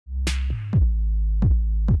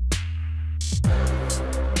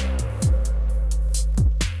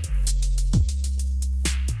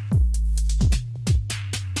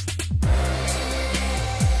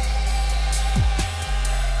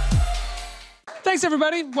Thanks,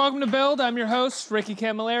 everybody. Welcome to Build. I'm your host, Ricky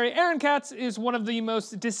Camilleri. Aaron Katz is one of the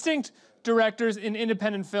most distinct directors in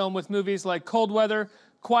independent film with movies like Cold Weather,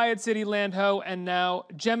 Quiet City, Land Ho, and now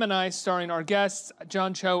Gemini, starring our guests,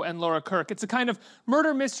 John Cho and Lola Kirk. It's a kind of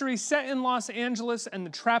murder mystery set in Los Angeles and the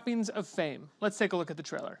trappings of fame. Let's take a look at the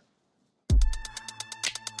trailer.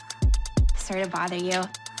 Sorry to bother you.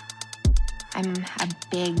 I'm a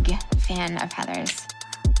big fan of Heather's.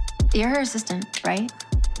 You're her assistant, right?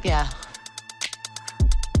 Yeah.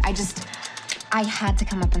 I had to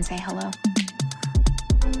come up and say hello.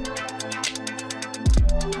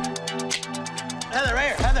 Heather, right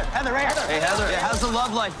here. Heather, right here. Hey, Heather. Yeah, how's the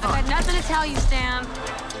love life? I got nothing to tell you, Stan.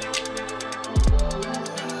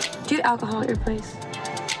 Do you have alcohol at your place?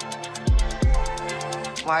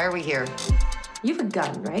 Why are we here? You have a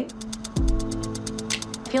gun, right?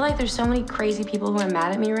 I feel like there's so many crazy people who are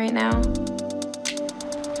mad at me right now.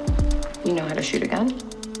 You know how to shoot a gun?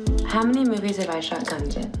 How many movies have I shot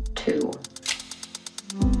guns in? 2.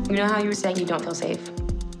 You know how you were saying you don't feel safe?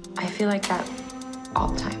 I feel like that all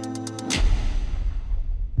the time.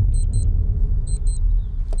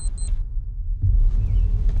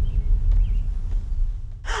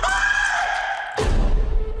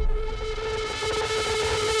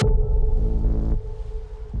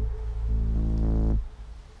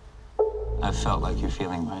 I felt like you're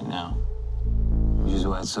feeling right now. Which is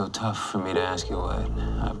why it's so tough for me to ask you what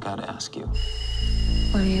I've got to ask you.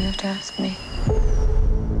 What do you have to ask me?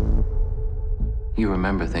 You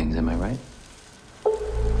remember things, am I right?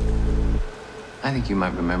 I think you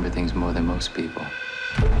might remember things more than most people.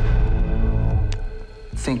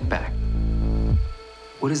 Think back.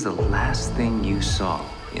 What is the last thing you saw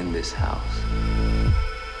in this house?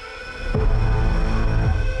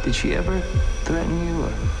 Did she ever threaten you,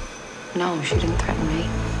 or? No, she didn't threaten me.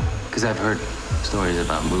 Because I've heard stories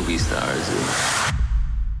about movie stars who...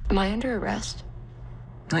 Am I under arrest?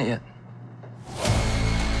 Not yet.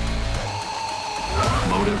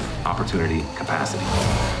 Motive, opportunity, capacity.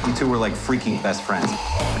 You two were like freaking best friends.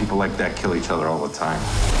 People like that kill each other all the time.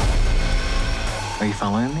 Are you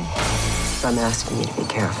following me? I'm asking you to be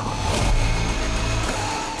careful.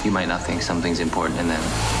 You might not think something's important, and then...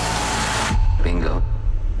 bingo.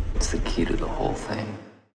 It's the key to the whole thing.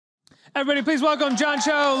 Everybody, please welcome John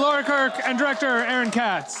Cho, Lola Kirk, and director Aaron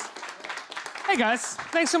Katz. Hey, guys.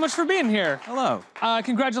 Thanks so much for being here. Hello.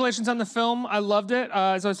 Congratulations on the film. I loved it.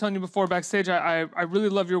 As I was telling you before backstage, I really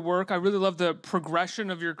love your work. I really love the progression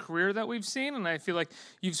of your career that we've seen, and I feel like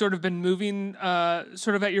you've sort of been moving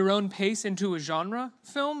sort of at your own pace into a genre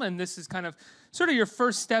film, and this is kind of sort of your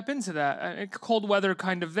first step into that. Cold Weather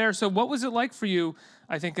kind of there. So what was it like for you,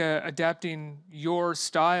 I think, adapting your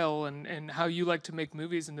style and how you like to make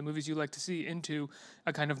movies and the movies you like to see into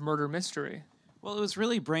a kind of murder mystery? Well, it was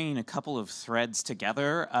really bringing a couple of threads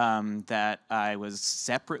together that I was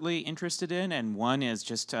separately interested in, and one is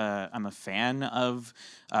just I'm a fan of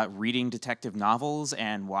reading detective novels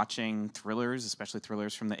and watching thrillers, especially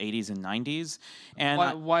thrillers from the 80s and 90s.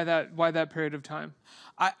 And why that period of time?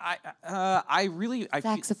 I really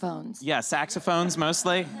saxophones. Yeah, saxophones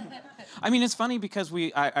mostly. I mean, it's funny because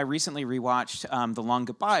I recently rewatched The Long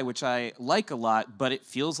Goodbye, which I like a lot, but it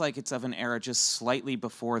feels like it's of an era just slightly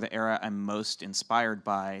before the era I'm most inspired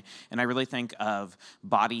by. And I really think of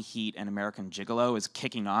Body Heat and American Gigolo as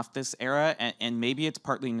kicking off this era. And maybe it's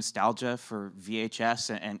partly nostalgia for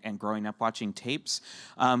VHS and growing up watching tapes.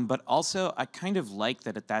 But also, I kind of like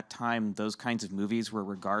that at that time, those kinds of movies were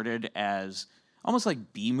regarded as almost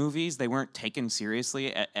like B movies. They weren't taken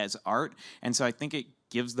seriously as art. And so I think it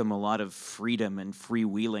gives them a lot of freedom and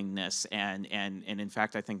freewheelingness, and in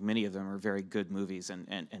fact, I think many of them are very good movies,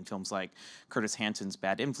 and films like Curtis Hanson's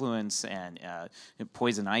Bad Influence and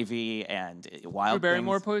Poison Ivy and Wild Drew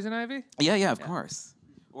Barrymore, Things. Poison Ivy? Yeah, of course.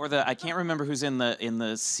 Or I can't remember who's in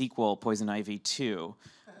the sequel, Poison Ivy 2.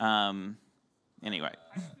 Anyway.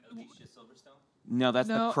 No, that's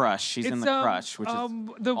The Crush. She's in The Crush, which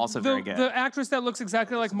is also very good. The actress that looks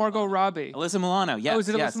exactly like Margot Robbie. Alyssa Milano, yes. Oh, is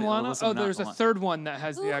it yes, Alyssa Milano? Alyssa There's a third one that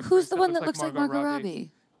has the actress. Who's the one that looks like Margot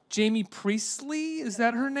Robbie? Jamie Priestley? Is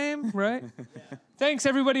that her name? Right? Thanks,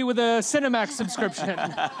 everybody with a Cinemax subscription.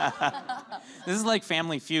 This is like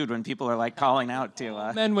Family Feud when people are like calling out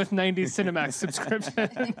to... Men with 90s Cinemax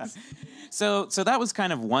subscriptions. So that was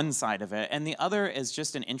kind of one side of it. And the other is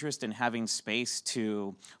just an interest in having space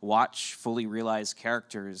to watch fully realized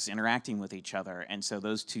characters interacting with each other. And so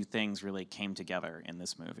those two things really came together in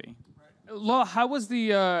this movie. Laura, how was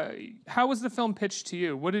the film pitched to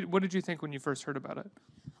you? What did you think when you first heard about it?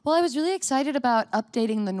 Well, I was really excited about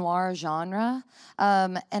updating the noir genre,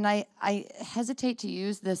 and I hesitate to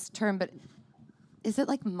use this term, but is it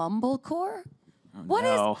like mumblecore? What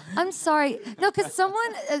no. is? I'm sorry. No, because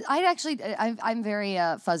someone, I'm very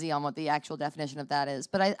fuzzy on what the actual definition of that is.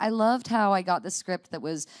 But I loved how I got the script that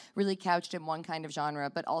was really couched in one kind of genre,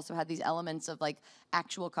 but also had these elements of like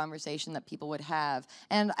actual conversation that people would have.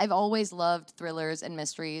 And I've always loved thrillers and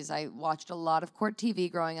mysteries. I watched a lot of court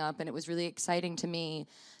TV growing up, and it was really exciting to me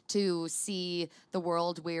to see the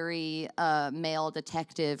world-weary male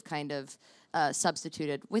detective kind of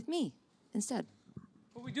substituted with me instead.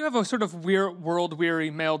 But we do have a sort of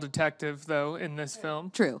world-weary male detective, though, in this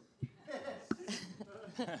film. True.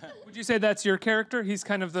 Would you say that's your character? He's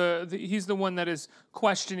kind of he's the one that is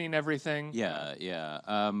questioning everything. Yeah.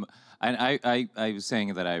 And I was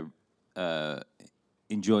saying that I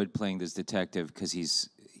enjoyed playing this detective because he's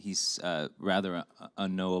rather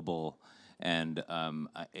unknowable, and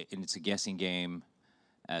it's a guessing game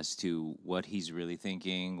as to what he's really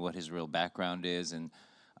thinking, what his real background is, and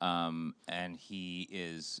he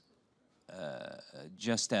is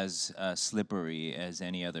just as slippery as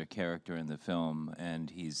any other character in the film. And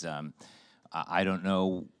he's, I don't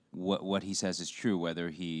know what he says is true, whether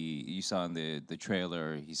you saw in the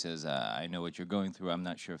trailer, he says, I know what you're going through. I'm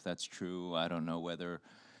not sure if that's true. I don't know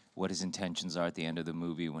what his intentions are at the end of the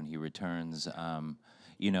movie when he returns. So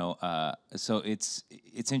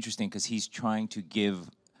it's interesting because he's trying to give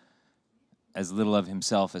as little of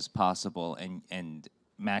himself as possible and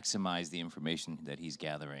maximize the information that he's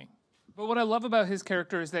gathering. But what I love about his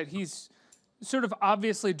character is that he's sort of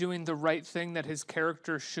obviously doing the right thing that his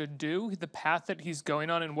character should do. The path that he's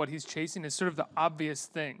going on and what he's chasing is sort of the obvious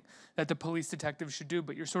thing that the police detective should do,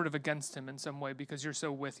 but you're sort of against him in some way because you're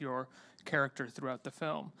so with your character throughout the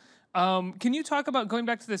film. Can you talk about going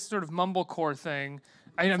back to this sort of mumblecore thing?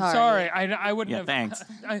 I'm sorry. I wouldn't have. Thanks.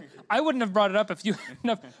 I wouldn't have brought it up if you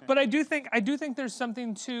hadn't. But I do think there's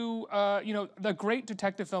something to the great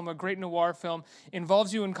detective film, a great noir film,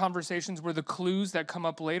 involves you in conversations where the clues that come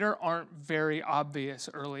up later aren't very obvious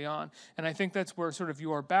early on. And I think that's where sort of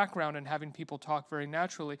your background and having people talk very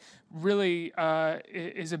naturally really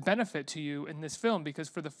is a benefit to you in this film, because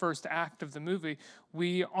for the first act of the movie,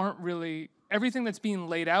 we aren't really. Everything that's being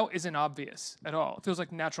laid out isn't obvious at all. It feels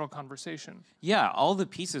like natural conversation. Yeah, all the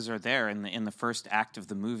pieces are there in the first act of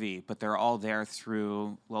the movie, but they're all there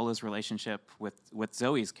through Lola's relationship with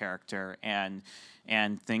Zoe's character, and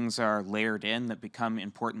things are layered in that become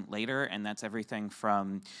important later, and that's everything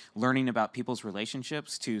from learning about people's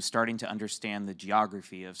relationships to starting to understand the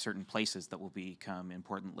geography of certain places that will become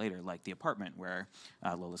important later, like the apartment where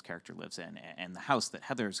Lola's character lives in, and the house that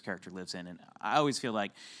Heather's character lives in. And I always feel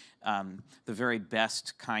like the very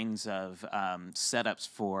best kinds of setups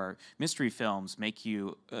for mystery films make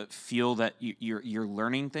you feel that you're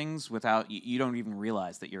learning things without, you don't even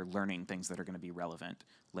realize that you're learning things that are going to be relevant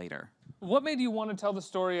later. What made you want to tell the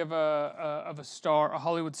story of a star, a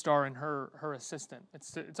Hollywood star, and her assistant?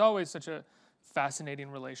 It's always such a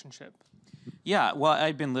fascinating relationship. Yeah, well,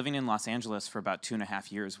 I'd been living in Los Angeles for about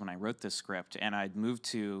 2.5 years when I wrote this script, and I'd moved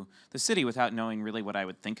to the city without knowing really what I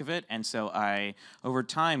would think of it, and so I, over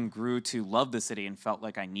time, grew to love the city and felt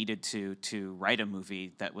like I needed to write a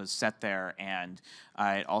movie that was set there, and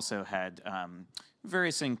I also had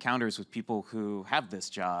various encounters with people who have this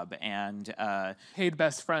job, and Paid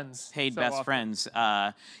best friends. Friends.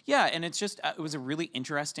 Yeah, and it's just, it was a really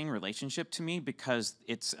interesting relationship to me because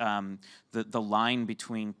it's, the line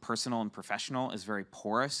between personal and professional is very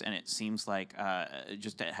porous, and it seems like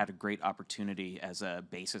just it had a great opportunity as a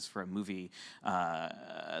basis for a movie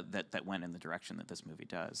that went in the direction that this movie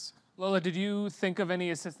does. Lola, did you think of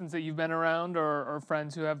any assistants that you've been around, or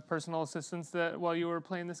friends who have personal assistants that while you were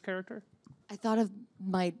playing this character? I thought of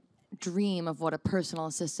my dream of what a personal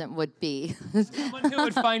assistant would be. Someone who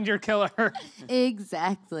would find your killer.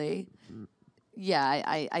 Exactly.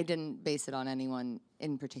 Yeah, I didn't base it on anyone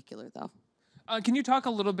in particular, though. Can you talk a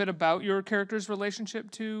little bit about your character's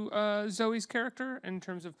relationship to Zoe's character in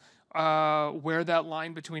terms of where that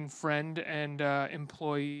line between friend and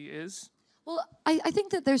employee is? Well, I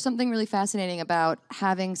think that there's something really fascinating about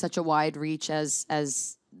having such a wide reach as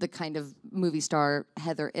the kind of movie star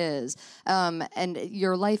Heather is. And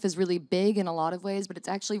your life is really big in a lot of ways, but it's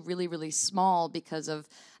actually really, really small because of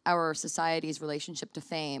our society's relationship to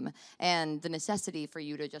fame and the necessity for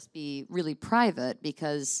you to just be really private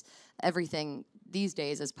because everything these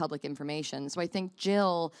days is public information. So I think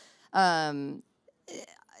Jill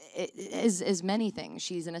is many things.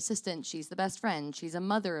 She's an assistant, she's the best friend, she's a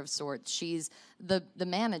mother of sorts, she's the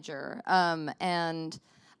manager. And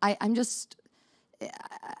I'm just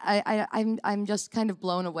kind of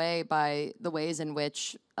blown away by the ways in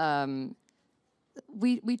which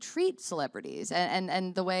we treat celebrities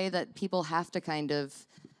and the way that people have to kind of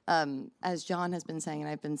as John has been saying, and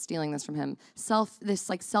I've been stealing this from him,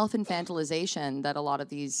 self-infantilization that a lot of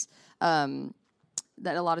these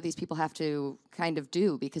people have to kind of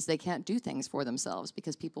do because they can't do things for themselves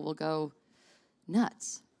because people will go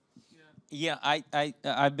nuts. Yeah,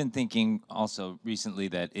 I've been thinking also recently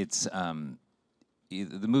that it's the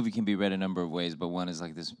movie can be read a number of ways, but one is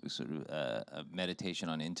like this sort of a meditation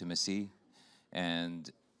on intimacy, and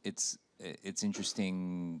it's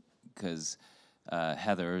interesting because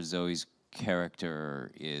Heather, Zoe's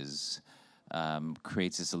character, is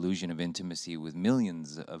creates this illusion of intimacy with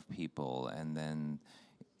millions of people, and then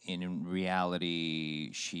in reality,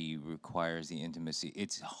 she requires the intimacy.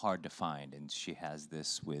 It's hard to find, and she has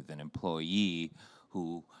this with an employee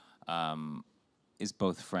who is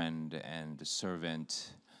both friend and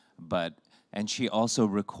servant, and she also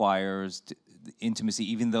requires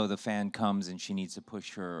intimacy, even though the fan comes and she needs to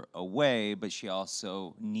push her away, but she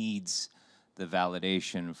also needs the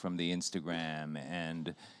validation from the Instagram,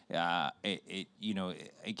 and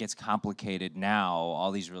it gets complicated now,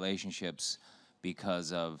 all these relationships,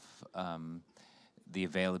 because of the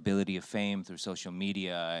availability of fame through social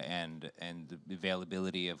media and the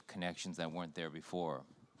availability of connections that weren't there before.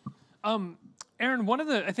 Aaron, one of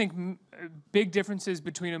the, I think, big differences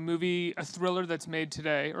between a thriller that's made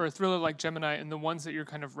today, or a thriller like Gemini, and the ones that you're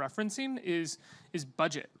kind of referencing is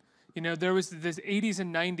budget. You know, there was this 80s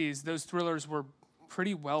and 90s, those thrillers were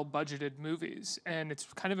pretty well budgeted movies, and it's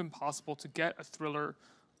kind of impossible to get a thriller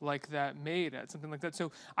like that made at something like that.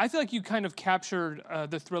 So I feel like you kind of captured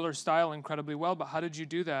the thriller style incredibly well, but how did you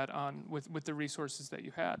do that with the resources that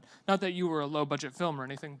you had? Not that you were a low budget film or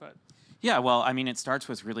anything, but... Yeah, well, I mean, it starts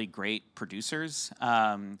with really great producers.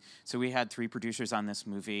 So we had 3 producers on this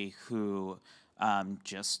movie who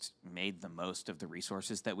just made the most of the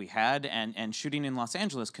resources that we had, and shooting in Los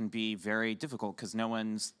Angeles can be very difficult because no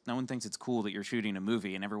one thinks it's cool that you're shooting a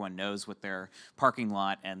movie, and everyone knows what their parking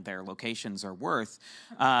lot and their locations are worth.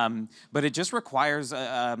 But it just requires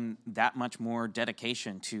that much more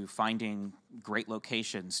dedication to finding great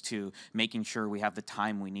locations, to making sure we have the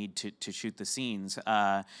time we need to shoot the scenes.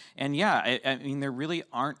 And yeah, I mean, there really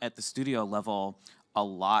aren't at the studio level a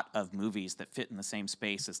lot of movies that fit in the same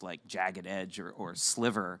space as like Jagged Edge or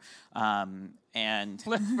Sliver. And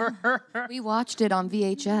Sliver. We watched it on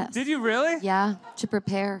VHS. Did you really? Yeah, to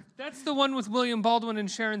prepare. That's the one with William Baldwin and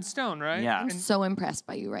Sharon Stone, right? Yeah. I'm so impressed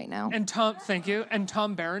by you right now. And thank you. And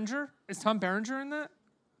Tom Berenger? Is Tom Berenger in that?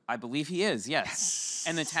 I believe he is, yes.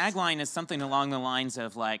 And the tagline is something along the lines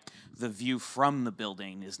of like, the view from the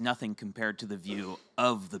building is nothing compared to the view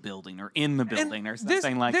of the building or in the building or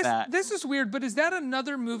something like that. This is weird, but is that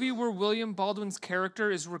another movie where William Baldwin's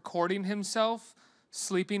character is recording himself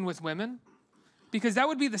sleeping with women? Because that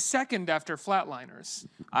would be the second after Flatliners.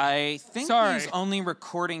 I think he's only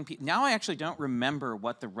recording people. Now I actually don't remember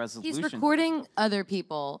what the resolution... He's recording other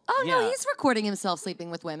people. Oh, Yeah. no, he's recording himself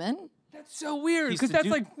sleeping with women. That's so weird, because that's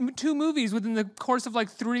like 2 movies within the course of like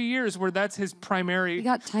 3 years where that's his primary... He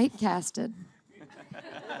got typecasted.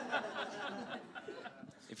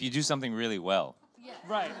 If you do something really well. Yeah.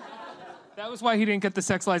 Right. That was why he didn't get the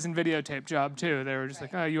Sex, Lies, and Videotape job, too. They were just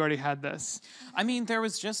like, oh, you already had this. I mean, there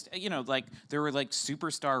was just, there were like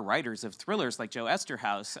superstar writers of thrillers like Joe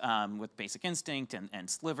Esterhaus with Basic Instinct and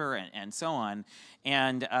Sliver and so on.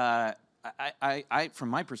 And I, from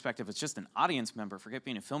my perspective, as just an audience member, forget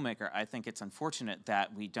being a filmmaker, I think it's unfortunate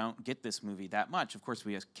that we don't get this movie that much. Of course,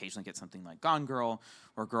 we occasionally get something like Gone Girl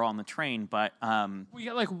or Girl on the Train, but... we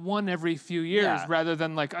get like one every few years rather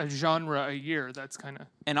than like a genre a year. That's kind of...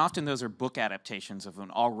 And often those are book adaptations of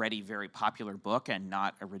an already very popular book and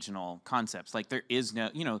not original concepts. Like there is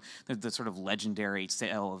no, the sort of legendary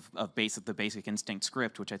sale of the Basic Instinct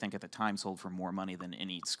script, which I think at the time sold for more money than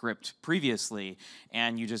any script previously,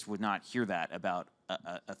 and you just would not hear that about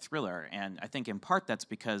a thriller. And I think in part that's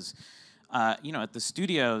because, at the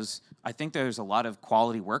studios, I think there's a lot of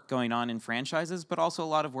quality work going on in franchises, but also a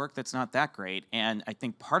lot of work that's not that great. And I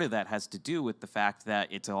think part of that has to do with the fact that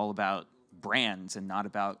it's all about brands and not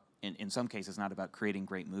about, in some cases, not about creating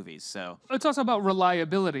great movies. So it's also about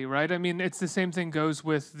reliability, right? I mean, it's the same thing goes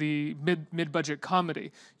with the mid-budget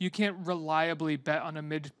comedy. You can't reliably bet on a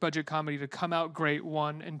mid-budget comedy to come out great,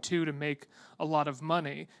 1, and 2, to make a lot of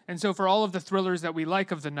money. And so for all of the thrillers that we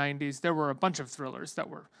like of the 90s, there were a bunch of thrillers that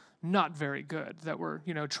were not very good, that were,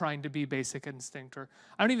 trying to be Basic Instinct. Or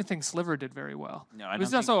I don't even think Sliver did very well. No, I don't. This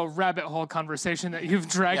is also a rabbit hole conversation that you've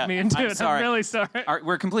dragged me into. I'm sorry. I'm really sorry.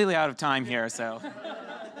 We're completely out of time here, so...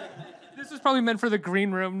 probably meant for the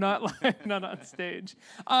green room, not like, not on stage.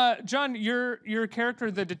 John, your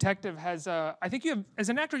character, the detective, has I think you have, as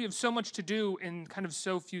an actor, you have so much to do in kind of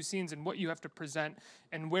so few scenes, and what you have to present,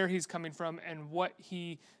 and where he's coming from, and what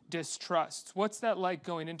he distrusts. What's that like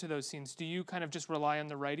going into those scenes? Do you kind of just rely on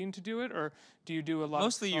the writing to do it, or do you do a lot?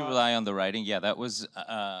 Mostly you rely on the writing. Yeah, that was.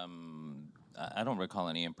 I don't recall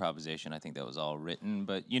any improvisation. I think that was all written,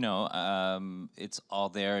 but you know, it's all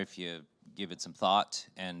there if you give it some thought.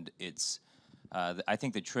 And it's, I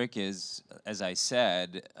think the trick is, as I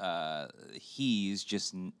said, he's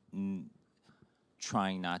just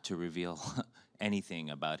trying not to reveal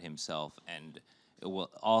anything about himself, and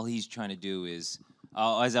all he's trying to do is,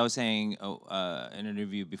 as I was saying in an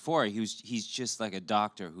interview before, he's just like a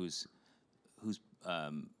doctor who's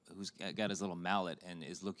got his little mallet and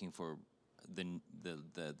is looking for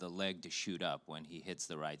the leg to shoot up when he hits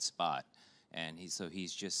the right spot, and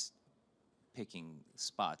he's just picking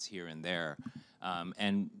spots here and there,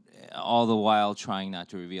 and all the while trying not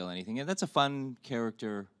to reveal anything. And that's a fun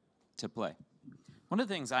character to play. One of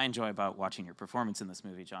the things I enjoy about watching your performance in this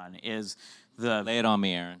movie, John, is the lay it on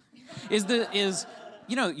me, Aaron.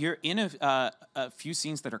 You know, you're in a few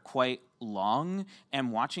scenes that are quite long,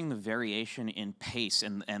 and watching the variation in pace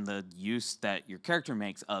and the use that your character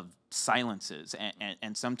makes of silences,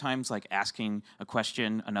 and sometimes like asking a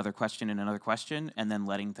question, another question, and another question, and then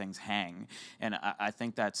letting things hang. And I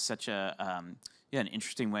think that's such an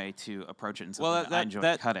interesting way to approach it, and something that I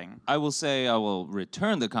enjoy cutting. I will say, I will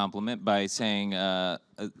return the compliment by saying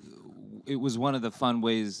it was one of the fun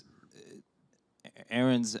ways.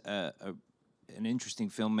 Aaron's an interesting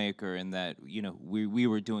filmmaker in that, you know, we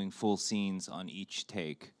were doing full scenes on each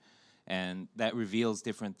take, and that reveals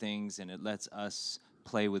different things, and it lets us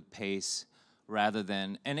play with pace rather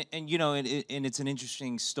than, and you know, and it's an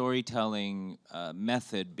interesting storytelling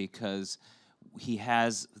method, because he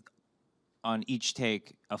has on each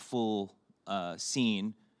take a full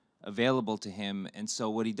scene available to him, and so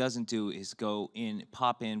what he doesn't do is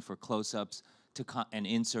pop in for close-ups and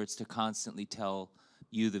inserts to constantly tell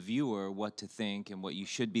you, the viewer, what to think and what you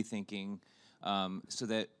should be thinking, so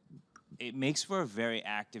that it makes for a very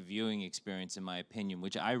active viewing experience, in my opinion,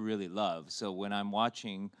 which I really love. So when I'm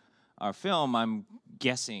watching our film, I'm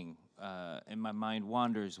guessing, and my mind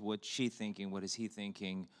wanders. What's she thinking? What is he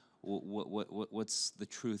thinking? What's the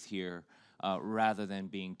truth here? Rather than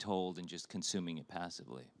being told and just consuming it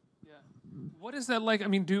passively. What is that like? I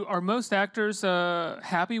mean, are most actors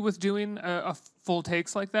happy with doing a full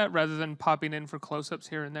takes like that rather than popping in for close-ups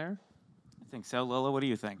here and there? I think so. Lola, what do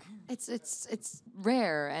you think? It's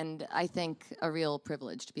rare, and I think a real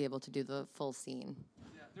privilege to be able to do the full scene.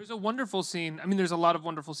 There's a wonderful scene. I mean, there's a lot of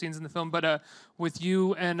wonderful scenes in the film, but with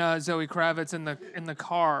you and Zoe Kravitz in the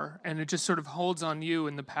car, and it just sort of holds on you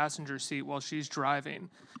in the passenger seat while she's driving.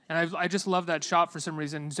 And I just love that shot for some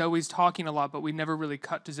reason. Zoe's talking a lot, but we never really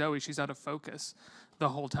cut to Zoe. She's out of focus the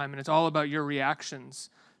whole time, and it's all about your reactions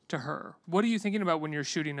to her. What are you thinking about when you're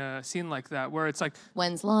shooting a scene like that, where it's like,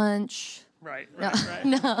 when's lunch? Right.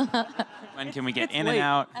 No. When can we get It's in late. and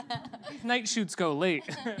out? Night shoots go late.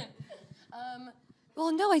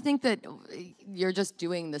 Well, no, I think that you're just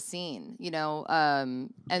doing the scene, you know.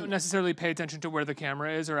 And you don't necessarily pay attention to where the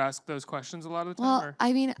camera is or ask those questions a lot of the time? Well, or?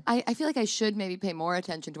 I mean, I feel like I should maybe pay more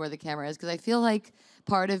attention to where the camera is, because I feel like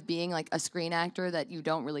part of being like a screen actor that you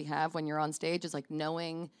don't really have when you're on stage is like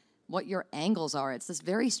knowing what your angles are. It's this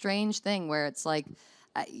very strange thing where it's like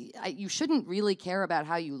you shouldn't really care about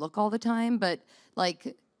how you look all the time, but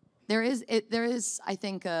like there is I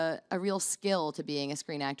think a real skill to being a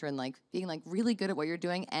screen actor and like being like really good at what you're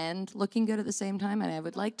doing and looking good at the same time, and I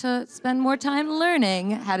would like to spend more time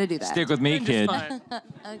learning how to do that. Stick with me, kid.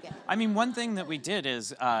 Okay. I mean, one thing that we did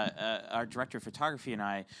is our director of photography and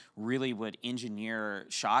I really would engineer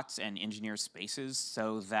shots and engineer spaces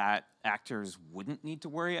so that actors wouldn't need to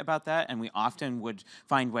worry about that, and we often would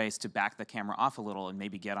find ways to back the camera off a little and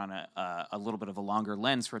maybe get on a little bit of a longer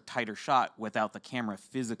lens for a tighter shot without the camera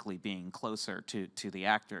physically being closer to the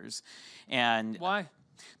actors. And why?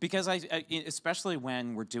 Because especially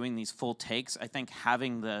when we're doing these full takes, I think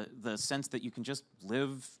having the sense that you can just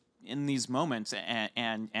live in these moments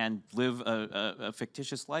and live a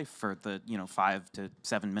fictitious life for the 5 to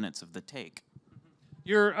 7 minutes of the take.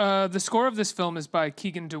 The score of this film is by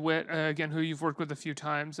Keegan DeWitt, again, who you've worked with a few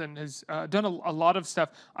times and has done a lot of stuff.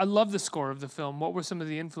 I love the score of the film. What were some of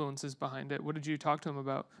the influences behind it? What did you talk to him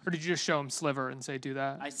about? Or did you just show him Sliver and say, do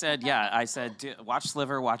that? I said, watch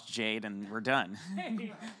Sliver, watch Jade, and we're done.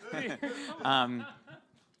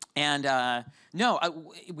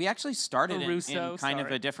 We actually started in kind of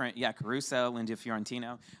a different, Caruso, Linda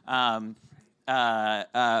Fiorentino.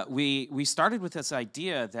 we started with this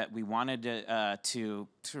idea that we wanted to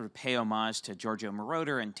sort of pay homage to Giorgio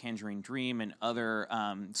Moroder and Tangerine Dream and other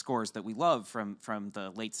scores that we love from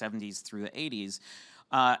the late 70s through the 80s.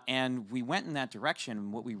 And we went in that direction.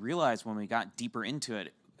 And what we realized when we got deeper into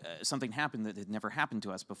it, something happened that had never happened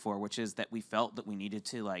to us before, which is that we felt that we needed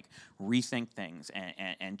to like rethink things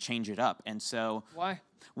and change it up. And so why?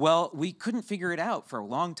 Well, we couldn't figure it out for a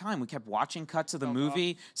long time. We kept watching cuts of the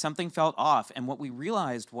movie. Something felt off. And what we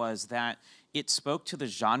realized was that it spoke to the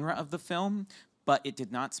genre of the film, but it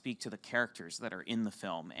did not speak to the characters that are in the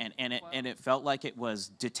film. And it felt like it was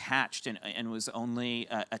detached and was only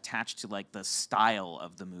attached to like the style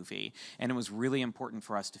of the movie. And it was really important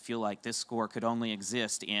for us to feel like this score could only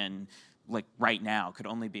exist in like right now, could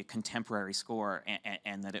only be a contemporary score,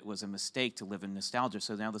 and that it was a mistake to live in nostalgia.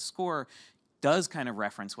 So now the score does kind of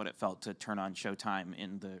reference what it felt to turn on Showtime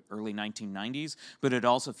in the early 1990s, but it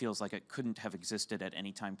also feels like it couldn't have existed at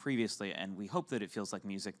any time previously, and we hope that it feels like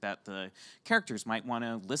music that the characters might want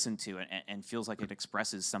to listen to and feels like it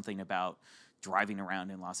expresses something about driving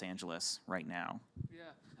around in Los Angeles right now.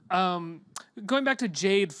 Yeah. Going back to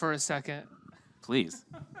Jade for a second. Please.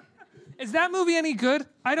 Is that movie any good?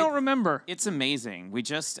 I don't remember. It's amazing. We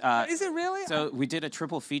just... Is it really? So we did a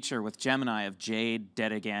triple feature with Gemini of Jade,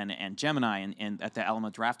 Dead Again, and Gemini at the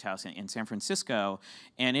Alamo Drafthouse in San Francisco,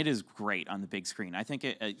 and it is great on the big screen. I think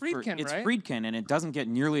it's right? Friedkin, and it doesn't get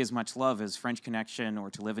nearly as much love as French Connection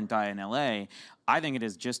or To Live and Die in L.A. I think it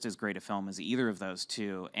is just as great a film as either of those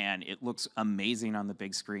two, and it looks amazing on the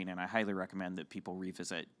big screen, and I highly recommend that people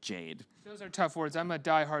revisit Jade. Those are tough words. I'm a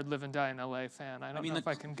diehard Live and Die in L.A. fan. I don't know if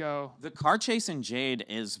I can go. The car chase in Jade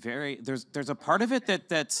is very... There's a part of it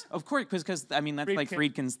that's... Of course, because I mean, that's like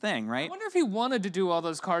Friedkin's thing, right? I wonder if he wanted to do all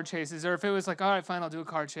those car chases, or if it was like, all right, fine, I'll do a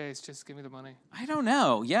car chase. Just give me the money. I don't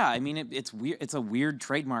know. Yeah, I mean, it's weird. It's a weird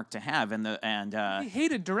trademark to have, he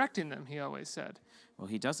hated directing them. He always said. Well,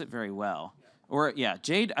 he does it very well. Or, yeah,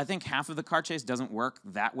 Jade, I think half of the car chase doesn't work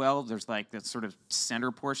that well. There's, like, this sort of center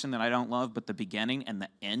portion that I don't love, but the beginning and the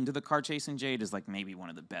end of the car chase in Jade is, like, maybe one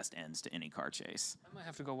of the best ends to any car chase. I might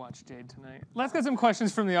have to go watch Jade tonight. Let's get some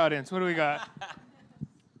questions from the audience. What do we got?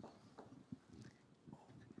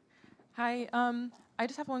 Hi, I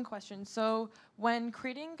just have one question. So, when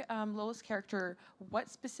creating Lola's character, what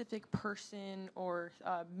specific person or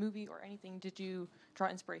movie or anything did you draw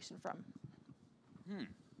inspiration from?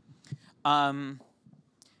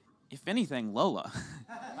 If anything, Lola.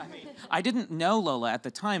 I didn't know Lola at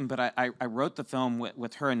the time, but I wrote the film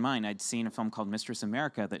with her in mind. I'd seen a film called Mistress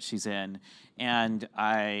America that she's in, and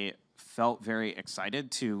I felt very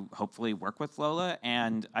excited to hopefully work with Lola,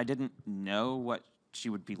 and I didn't know what she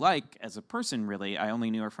would be like as a person, really. I only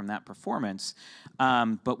knew her from that performance.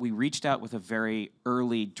 But we reached out with a very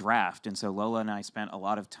early draft, and so Lola and I spent a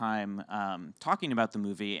lot of time talking about the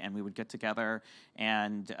movie, and we would get together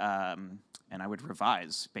and I would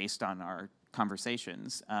revise based on our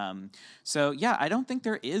conversations. So yeah, I don't think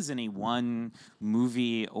there is any one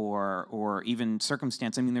movie or even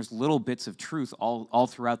circumstance. I mean, there's little bits of truth all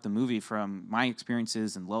throughout the movie from my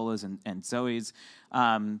experiences and Lola's and Zoe's,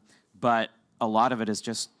 but a lot of it is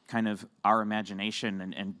just kind of our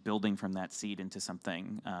imagination and building from that seed into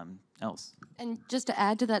something else. And just to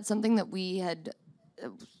add to that, something that we had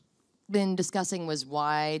been discussing was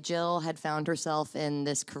why Jill had found herself in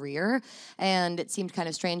this career. And it seemed kind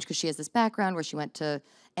of strange because she has this background where she went to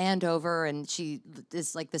Andover and she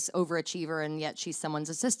is like this overachiever, and yet she's someone's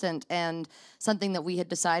assistant. And something that we had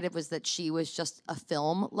decided was that she was just a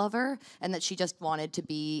film lover and that she just wanted to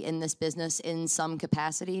be in this business in some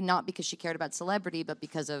capacity, not because she cared about celebrity, but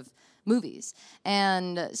because of movies.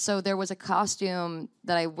 And so there was a costume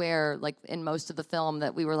that I wear like in most of the film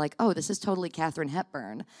that we were like, oh, this is totally Katharine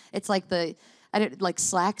Hepburn. It's like like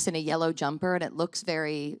slacks and a yellow jumper, and it looks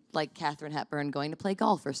very like Katharine Hepburn going to play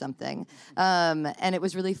golf or something. And it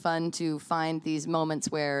was really fun to find these moments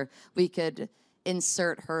where we could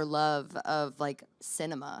insert her love of like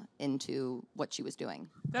cinema into what she was doing.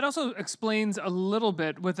 That also explains a little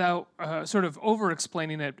bit, without sort of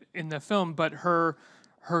over-explaining it in the film, but her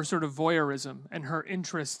sort of voyeurism and her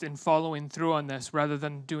interest in following through on this rather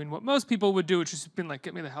than doing what most people would do, which is been like,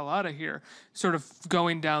 get me the hell out of here, sort of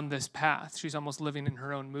going down this path. She's almost living in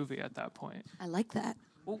her own movie at that point. I like that.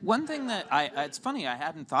 Well, one thing that it's funny, I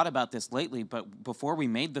hadn't thought about this lately, but before we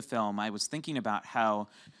made the film, I was thinking about how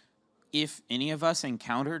if any of us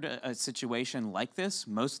encountered a situation like this,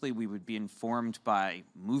 mostly we would be informed by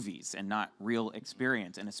movies and not real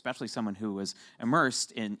experience, and especially someone who was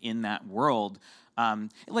immersed in that world.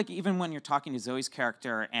 like even when you're talking to Zoe's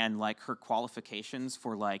character and like her qualifications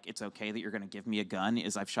for like it's okay that you're going to give me a gun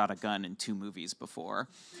is I've shot a gun in 2 movies before,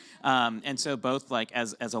 and so both like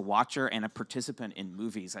as a watcher and a participant in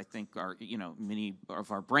movies, I think are many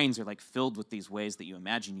of our brains are like filled with these ways that you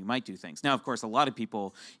imagine you might do things. Now, of course, a lot of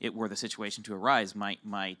people, were the situation to arise,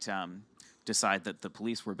 might decide that the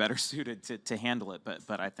police were better suited to handle it,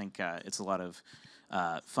 but I think it's a lot of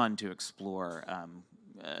fun to explore.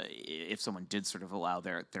 If someone did sort of allow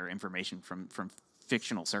their information from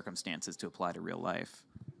fictional circumstances to apply to real life.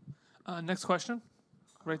 Next question,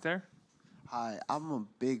 right there. Hi, I'm a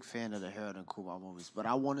big fan of the Harold and Kumar movies, but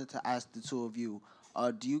I wanted to ask the two of you,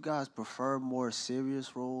 do you guys prefer more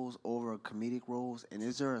serious roles over comedic roles? And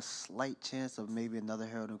is there a slight chance of maybe another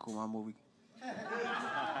Harold and Kumar movie?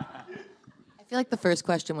 I feel like the first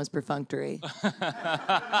question was perfunctory.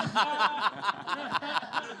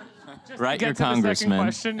 Write your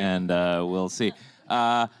congressman, and we'll see.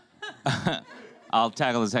 I'll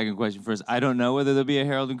tackle the second question first. I don't know whether there'll be a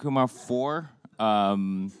Harold and Kumar 4,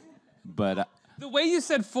 but... The way you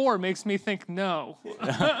said 4 makes me think no.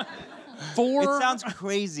 4? It sounds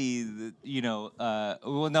crazy,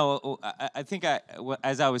 well, no, I think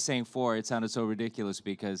as I was saying 4, it sounded so ridiculous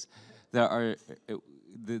because there are...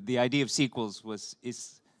 The idea of sequels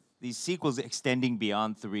is these sequels extending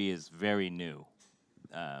beyond 3 is very new.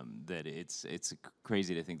 That it's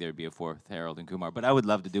crazy to think there'd be a 4th Harold and Kumar, but I would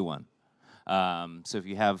love to do one. So if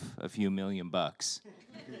you have a few $1 million,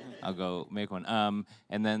 I'll go make one.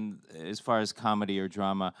 And then as far as comedy or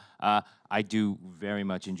drama, I do very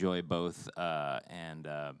much enjoy both, but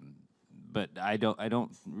I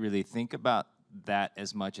don't really think about that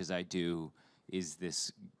as much as I do. Is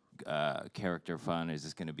this character fun? Is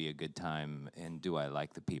this going to be a good time? And do I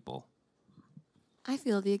like the people? I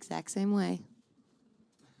feel the exact same way.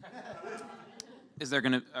 Is there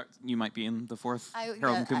gonna? You might be in the 4th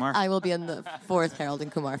Harold and Kumar. I will be in the 4th Harold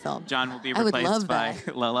and Kumar film. John will be replaced by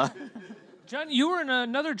Lola. John, you were in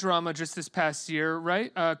another drama just this past year,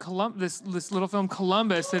 right? This little film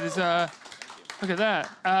Columbus. That is look at that,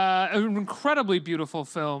 an incredibly beautiful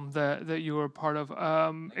film that you were a part of.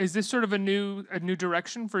 Is this sort of a new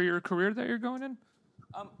direction for your career that you're going in?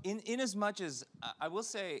 In as much as I will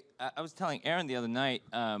say, I was telling Aaron the other night,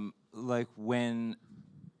 like when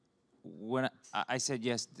I said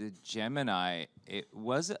yes to Gemini, it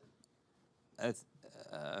was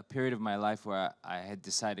a period of my life where I had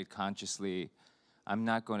decided consciously I'm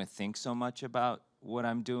not going to think so much about what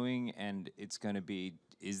I'm doing, and it's going to be,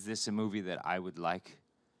 is this a movie that I would like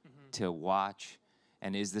to watch,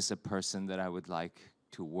 and is this a person that I would like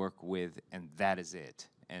to work with, and that is it.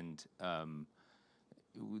 And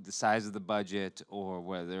the size of the budget, or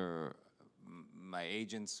whether my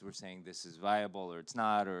agents were saying this is viable or it's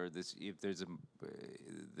not, or this, if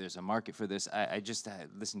there's a market for this, I just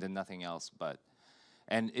listened to nothing else but,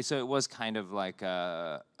 and so it was kind of like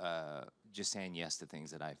just saying yes to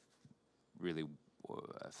things that I really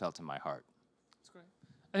felt in my heart. That's great.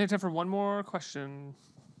 I think time for one more question.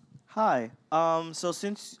 Hi. So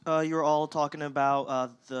since you're all talking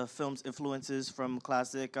about the film's influences from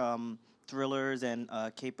classic thrillers and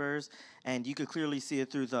capers, and you could clearly see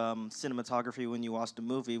it through the cinematography when you watched the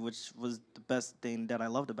movie, which was the best thing that I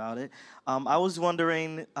loved about it. I was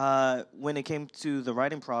wondering, when it came to the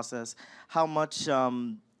writing process, how much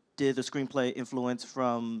did the screenplay influence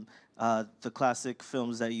from the classic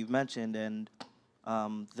films that you've mentioned and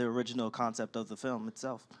the original concept of the film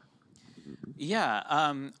itself? Yeah,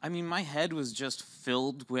 I mean, my head was just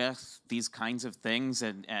filled with these kinds of things,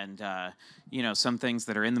 and you know, some things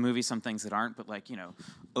that are in the movie, some things that aren't, but like, you know,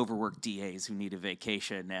 overworked DAs who need a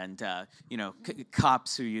vacation, and you know,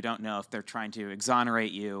 cops who you don't know if they're trying to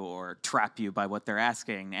exonerate you or trap you by what they're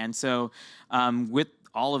asking. And so with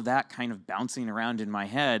all of that kind of bouncing around in my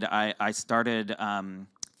head, I started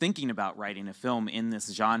thinking about writing a film in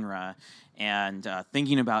this genre, and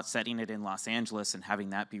thinking about setting it in Los Angeles and having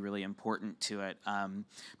that be really important to it.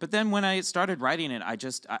 But then when I started writing it,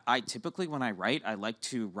 I typically, when I write, I like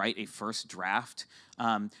to write a first draft,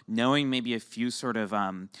 knowing maybe a few sort of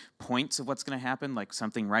points of what's going to happen, like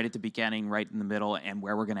something right at the beginning, right in the middle, and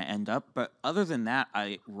where we're going to end up. But other than that,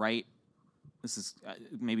 I write, this is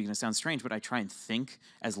maybe going to sound strange, but I try and think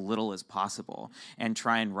as little as possible and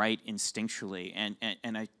try and write instinctually. And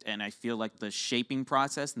I feel like the shaping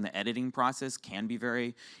process and the editing process can be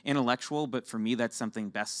very intellectual, but for me, that's something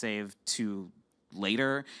best saved to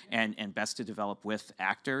later and best to develop with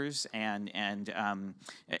actors. And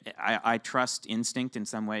I trust instinct in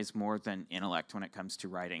some ways more than intellect when it comes to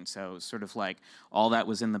writing. So sort of like all that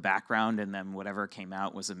was in the background, and then whatever came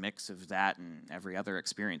out was a mix of that and every other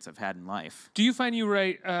experience I've had in life. Do you find you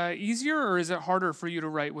write easier, or is it harder for you to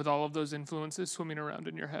write with all of those influences swimming around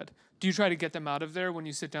in your head? Do you try to get them out of there when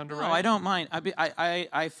you sit down to write? No, I don't mind.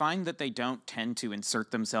 I find that they don't tend to insert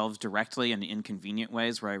themselves directly in inconvenient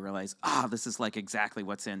ways where I realize, this is like exactly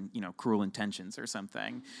what's in, Cruel Intentions or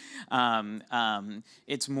something.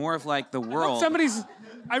 It's more of like the world.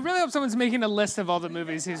 I really hope someone's making a list of all the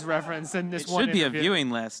movies he's referenced in this one interview. It should be a viewing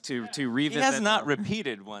list to revisit. He has not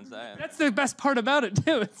repeated ones. That's the best part about it,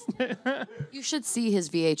 too. You should see his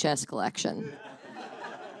VHS collection.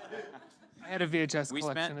 I had a VHS we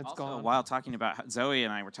collection. spent It's also gone. a while talking about Zoe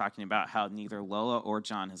and I were talking about how neither Lola or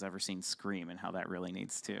John has ever seen Scream and how that really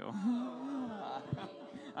needs to.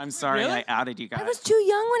 I'm sorry Really? I outed you guys. I was too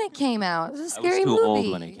young when it came out. It was a scary too movie.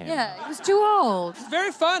 old when it came Yeah, it was too old. It's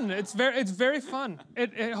very fun. It's very fun.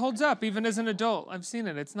 It holds up even as an adult. I've seen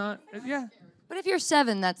it. It's not. Yeah. But if you're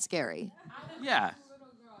 7, that's scary. Yeah.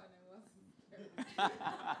 All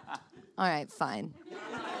right, fine.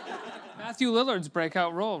 Matthew Lillard's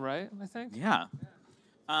breakout role, right? I think. Yeah.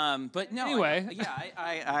 But no. Anyway.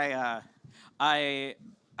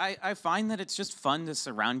 I find that it's just fun to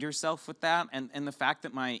surround yourself with that, and the fact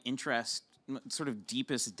that my interest, sort of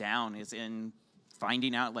deepest down, is in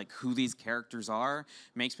finding out like who these characters are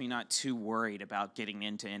makes me not too worried about getting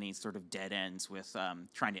into any sort of dead ends with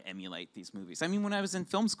trying to emulate these movies. I mean, when I was in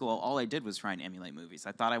film school, all I did was try and emulate movies.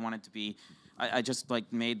 I thought I wanted to be. I just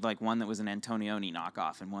like made like one that was an Antonioni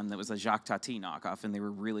knockoff and one that was a Jacques Tati knockoff, and they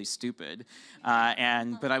were really stupid.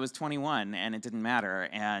 But I was 21 and it didn't matter.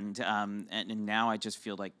 And now I just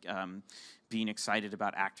feel like being excited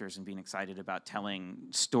about actors and being excited about telling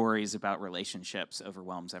stories about relationships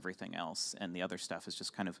overwhelms everything else, and the other stuff is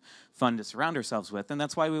just kind of fun to surround ourselves with. And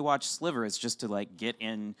that's why we watch Sliver, is just to like get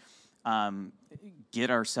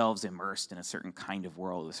ourselves immersed in a certain kind of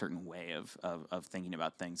world, a certain way of thinking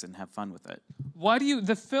about things, and have fun with it. Why do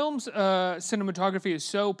the film's cinematography is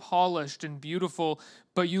so polished and beautiful,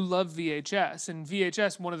 but you love VHS, and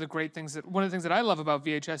VHS, one of the things that I love about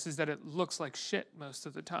VHS is that it looks like shit most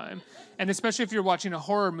of the time, and especially if you're watching a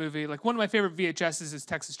horror movie. Like, one of my favorite VHSs is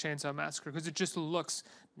Texas Chainsaw Massacre, because it just looks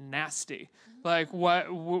nasty. Like,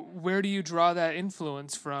 where do you draw that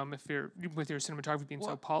influence from if you're with your cinematography being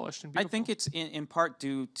so polished and beautiful? I think it's in part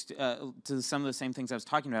due to some of the same things I was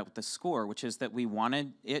talking about with the score, which is that we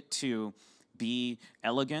wanted it to be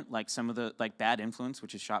elegant, like some of the Bad Influence,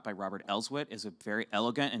 which is shot by Robert Elswit, is a very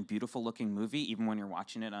elegant and beautiful looking movie, even when you're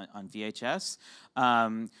watching it on VHS.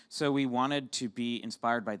 So we wanted to be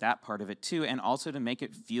inspired by that part of it too, and also to make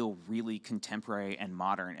it feel really contemporary and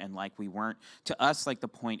modern. And like we weren't, to us, like the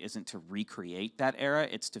point isn't to recreate that era,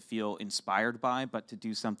 it's to feel inspired by, but to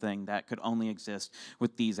do something that could only exist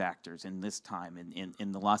with these actors in this time,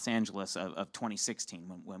 in the Los Angeles of 2016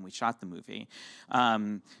 when we shot the movie.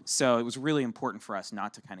 So it was really important for us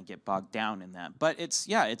not to kind of get bogged down in that. But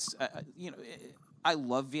I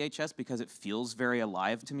love VHS because it feels very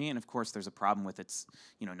alive to me, and of course there's a problem with its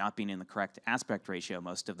not being in the correct aspect ratio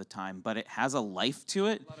most of the time, but it has a life to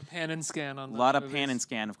it. A lot of pan and scan on a lot of pan and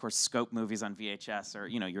scan. Of course, scope movies on VHS are,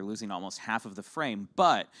 you're losing almost half of the frame,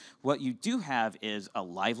 but what you do have is a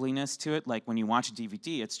liveliness to it. Like when you watch a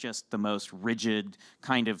DVD, it's just the most rigid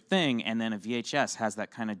kind of thing, and then a VHS has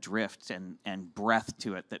that kind of drift and breath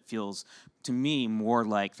to it that feels, to me, more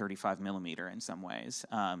like 35 millimeter in some ways.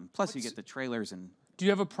 Plus, you get the trailers and. Do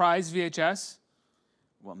you have a prize VHS?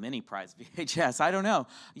 Well, mini prize VHS. I don't know.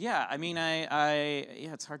 Yeah, I mean,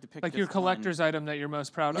 it's hard to pick. Like your collector's item that you're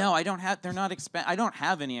most proud of? No, I don't have. They're not I don't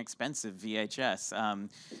have any expensive VHS.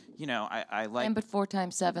 I like. And but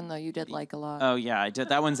 4x7 though, you did like a lot. Oh yeah, I did.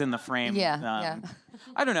 That one's in the frame. Yeah.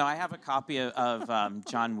 I don't know. I have a copy of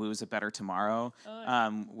John Woo's A Better Tomorrow,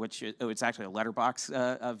 which it's actually a letterbox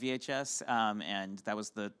VHS, and that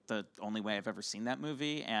was the only way I've ever seen that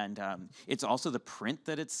movie. And it's also the print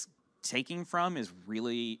that it's taking from is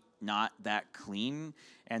really not that clean,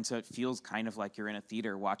 and so it feels kind of like you're in a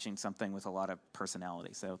theater watching something with a lot of personality.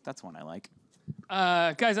 So that's one I like.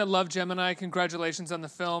 Guys, I love Gemini. Congratulations on the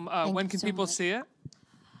film. When can people see it?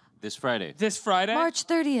 This Friday. This Friday? March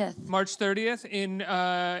 30th. March 30th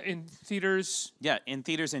in theaters. Yeah, in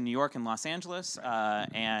theaters in New York and Los Angeles,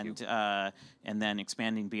 and then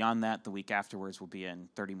expanding beyond that. The week afterwards, we'll be in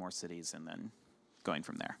 30 more cities, and then going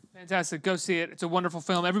from there. Fantastic. Go see it. It's a wonderful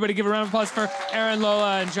film. Everybody give a round of applause for Aaron,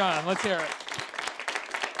 Lola, and John. Let's hear it.